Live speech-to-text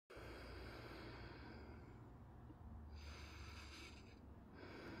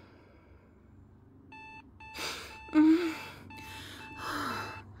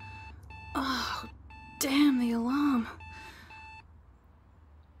Damn the alarm.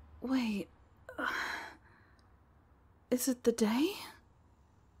 Wait. Is it the day?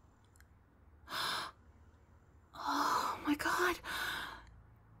 Oh my god.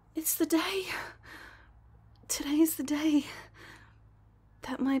 It's the day. Today's the day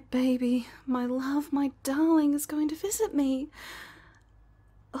that my baby, my love, my darling is going to visit me.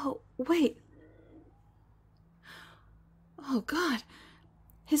 Oh, wait. Oh god.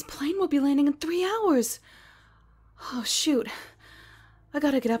 His plane will be landing in 3 hours. Oh shoot. I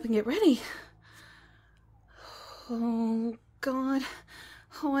gotta get up and get ready. Oh god.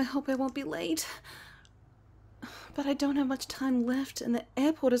 Oh, I hope I won't be late. But I don't have much time left, and the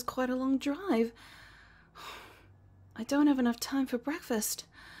airport is quite a long drive. I don't have enough time for breakfast.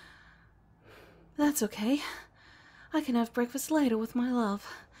 That's okay. I can have breakfast later with my love.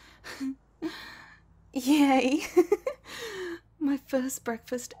 Yay! My first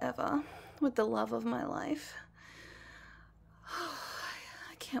breakfast ever, with the love of my life.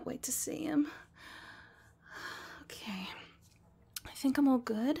 I can't wait to see him. Okay. I think I'm all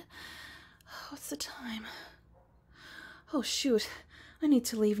good. What's the time? Oh shoot, I need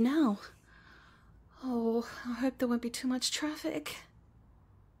to leave now. Oh, I hope there won't be too much traffic.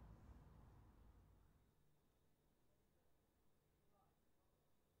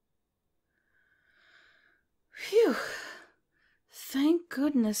 Phew. Thank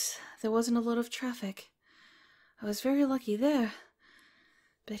goodness there wasn't a lot of traffic. I was very lucky there.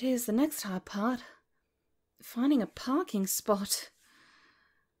 But here's the next hard part. Finding a parking spot.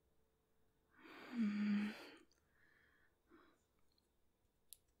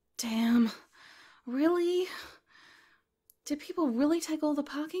 Damn. Really? Did people really take all the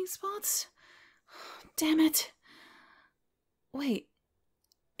parking spots? Damn it. Wait.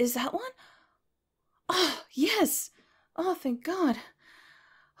 Is that one? Oh, yes! Oh, thank God.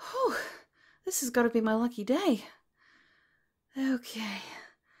 Whew. This has got to be my lucky day. Okay.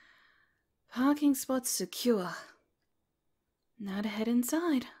 Parking spot secure. Now to head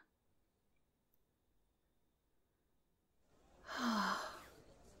inside.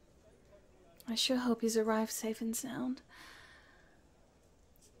 I sure hope he's arrived safe and sound.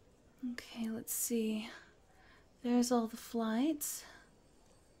 Okay, let's see. There's all the flights.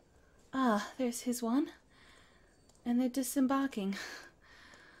 Ah, there's his one. And they're disembarking.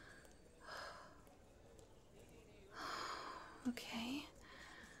 Okay.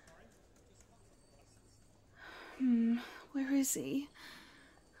 Where is he?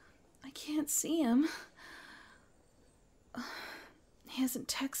 I can't see him. He hasn't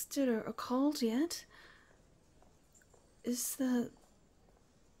texted or called yet. Is the...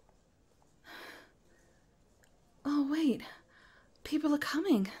 Oh, wait. People are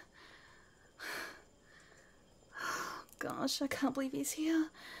coming. Oh, gosh, I can't believe he's here.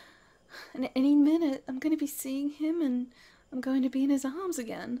 And any minute, I'm going to be seeing him and I'm going to be in his arms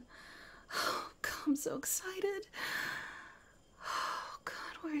again. Oh, God, I'm so excited. Oh,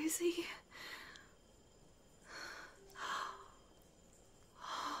 God, where is he?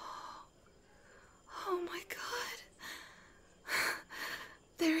 Oh my God.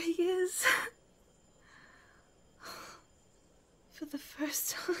 There he is. For the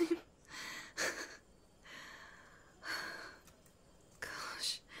first time.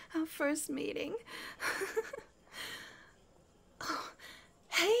 Gosh, our first meeting. Oh,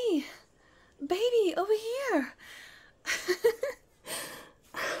 hey, baby, over here.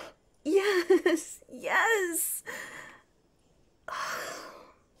 Yes, yes.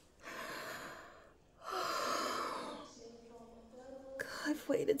 I've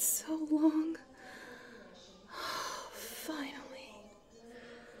waited so long. Finally.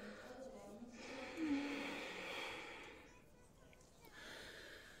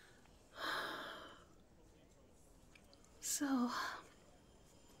 So,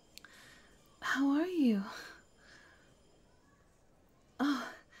 how are you? Oh,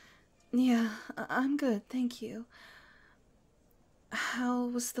 yeah, I'm good, thank you. How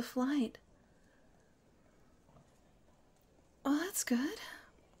was the flight? Oh, that's good.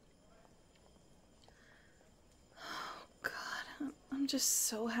 Oh, God, I'm just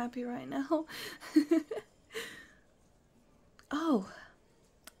so happy right now. Oh,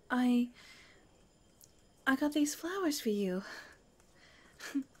 I got these flowers for you.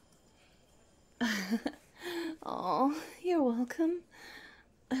 Oh, you're welcome.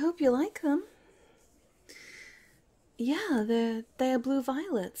 I hope you like them. Yeah, they're blue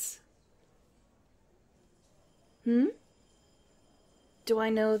violets. Do I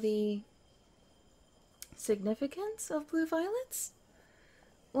know the significance of blue violets?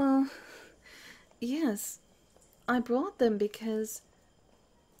 Well, yes. I brought them because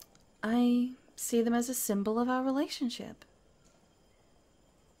I see them as a symbol of our relationship.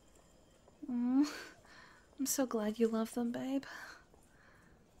 I'm so glad you love them, babe.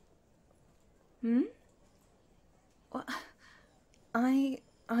 What?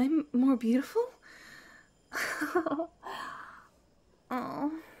 I'm more beautiful?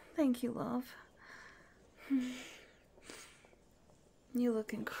 Oh, thank you, love. You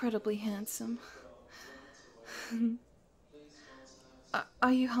look incredibly handsome.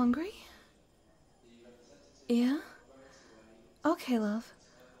 Are you hungry? Yeah? Okay, love.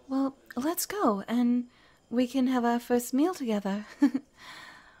 Well, let's go, and we can have our first meal together.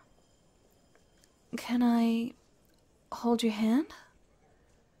 Can I hold your hand?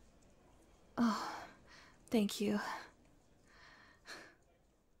 Oh, thank you.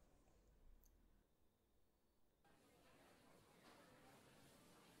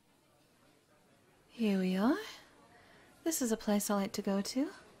 Here we are. This is a place I like to go to.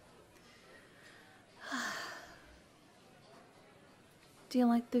 Do you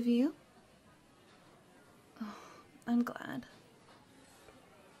like the view? Oh, I'm glad.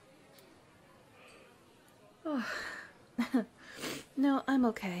 Oh. No, I'm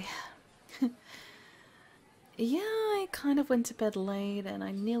okay. Yeah, I kind of went to bed late and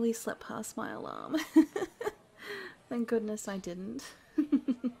I nearly slept past my alarm. Thank goodness I didn't.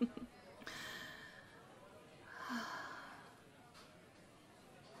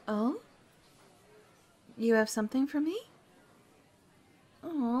 Oh? You have something for me?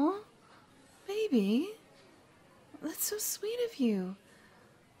 Aw, baby. That's so sweet of you.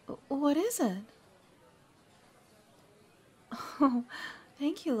 What is it? Oh,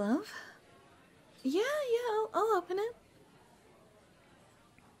 thank you, love. Yeah, I'll open it.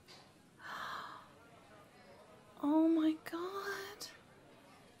 Oh my god.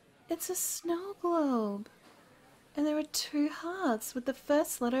 It's a snow globe. And there are 2 hearts with the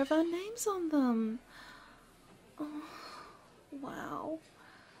first letter of our names on them. Oh, wow.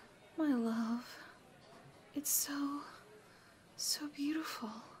 My love. It's so beautiful.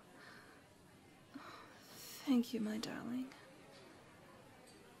 Thank you, my darling.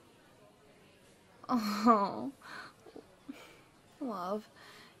 Oh, love.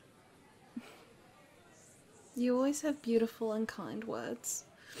 You always have beautiful and kind words.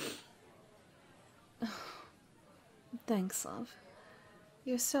 Thanks, love.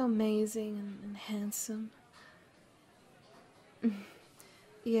 You're so amazing and handsome.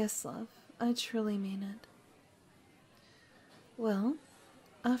 Yes, love. I truly mean it. Well,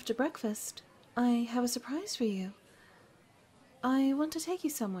 after breakfast, I have a surprise for you. I want to take you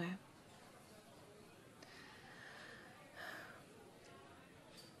somewhere.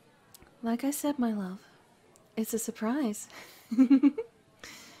 Like I said, my love, it's a surprise.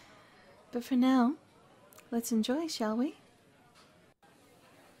 But for now, let's enjoy, shall we?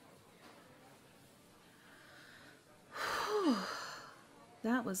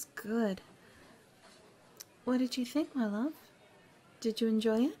 That was good. What did you think, my love? Did you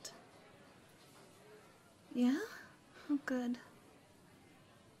enjoy it? Yeah? Oh, good.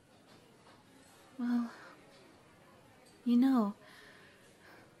 Well, you know,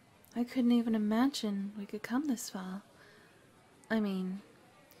 I couldn't even imagine we could come this far. I mean,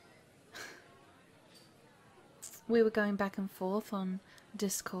 we were going back and forth on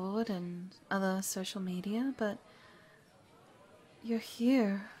Discord and other social media, but you're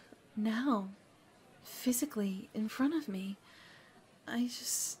here now, physically in front of me. I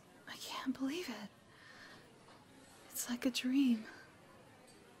can't believe it. It's like a dream.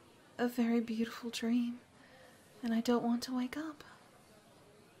 A very beautiful dream. And I don't want to wake up.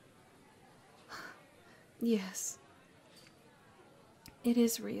 Yes. It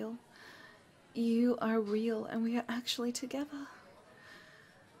is real. You are real and we are actually together.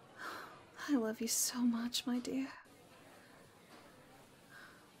 I love you so much, my dear.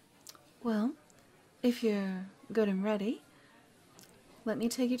 Well, if you're good and ready, let me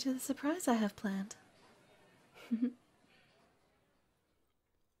take you to the surprise I have planned.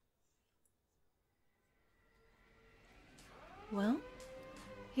 Well,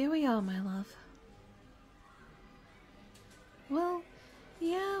 here we are, my love. Well,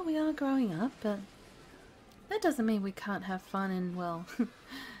 yeah, we are growing up, but that doesn't mean we can't have fun in, well,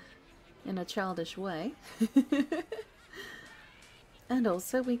 in a childish way. And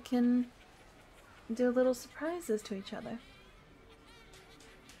also we can do little surprises to each other.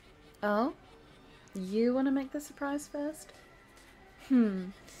 Oh? You want to make the surprise first?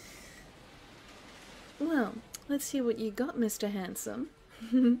 Well, let's see what you got, Mr. Handsome.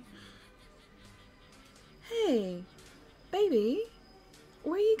 Hey, baby,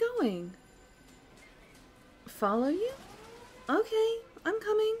 where are you going? Follow you? Okay, I'm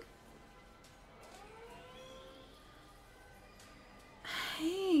coming.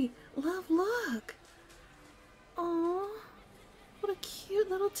 Love, look! Aww, what a cute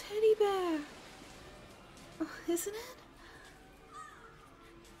little teddy bear! Oh, isn't it?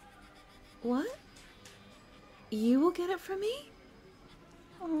 What? You will get it from me?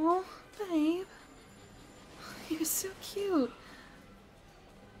 Oh, babe. You're so cute.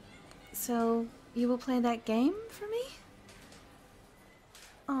 So, you will play that game for me?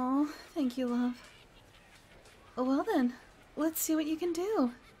 Oh, thank you, love. Well then, let's see what you can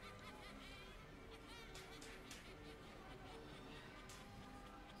do.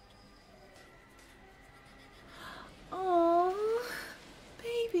 Oh,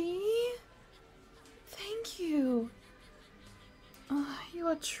 baby. Thank you. Oh, you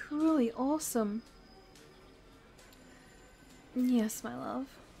are truly awesome. Yes, my love.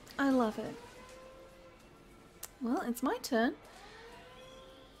 I love it. Well, it's my turn.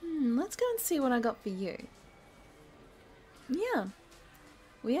 Let's go and see what I got for you. Yeah.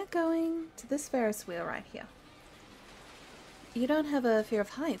 We are going to this Ferris wheel right here. You don't have a fear of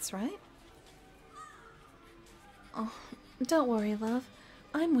heights, right? Oh, don't worry, love.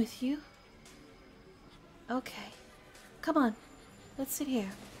 I'm with you. Okay. Come on. Let's sit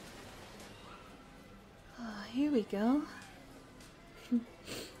here. Oh, here we go.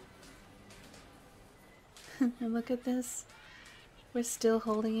 And look at this. We're still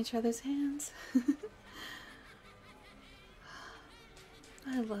holding each other's hands.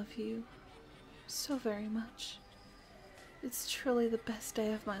 I love you so very much. It's truly the best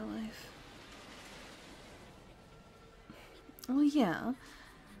day of my life. Well, yeah.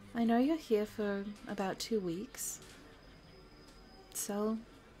 I know you're here for about 2 weeks. So,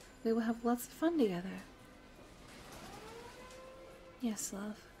 we will have lots of fun together. Yes,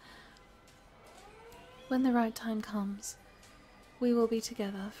 love. When the right time comes, we will be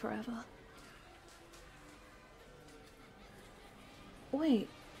together forever. Wait,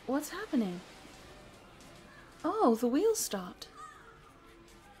 what's happening? Oh, the wheel stopped.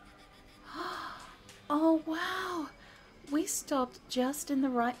 Oh, wow. We stopped just in the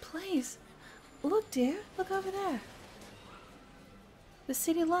right place. Look, dear. Look over there. The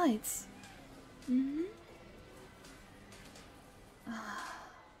city lights.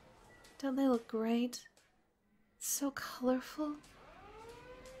 Don't they look great? So colorful.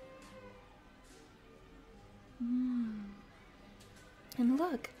 And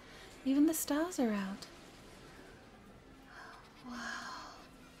look, even the stars are out. Wow.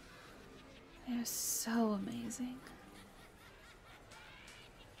 They're so amazing.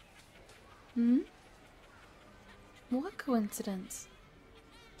 What coincidence?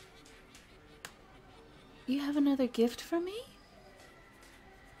 You have another gift for me?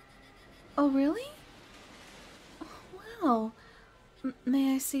 Oh, really? Oh, wow.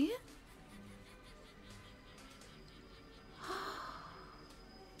 May I see it?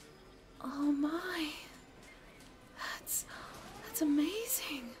 Oh my. That's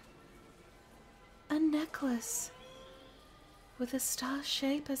amazing. A necklace with a star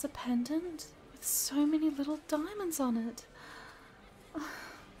shape as a pendant with so many little diamonds on it. Oh,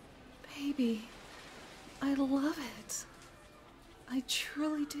 baby, I love it. I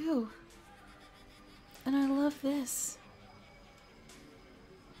truly do. And I love this.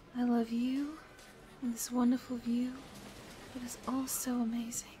 I love you and this wonderful view. It is all so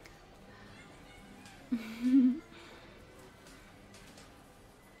amazing.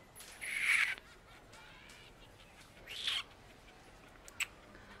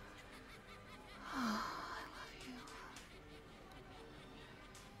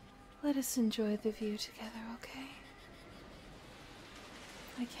 Let us enjoy the view together, okay?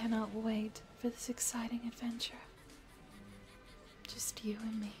 I cannot wait for this exciting adventure. Just you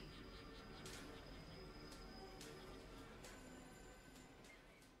and me.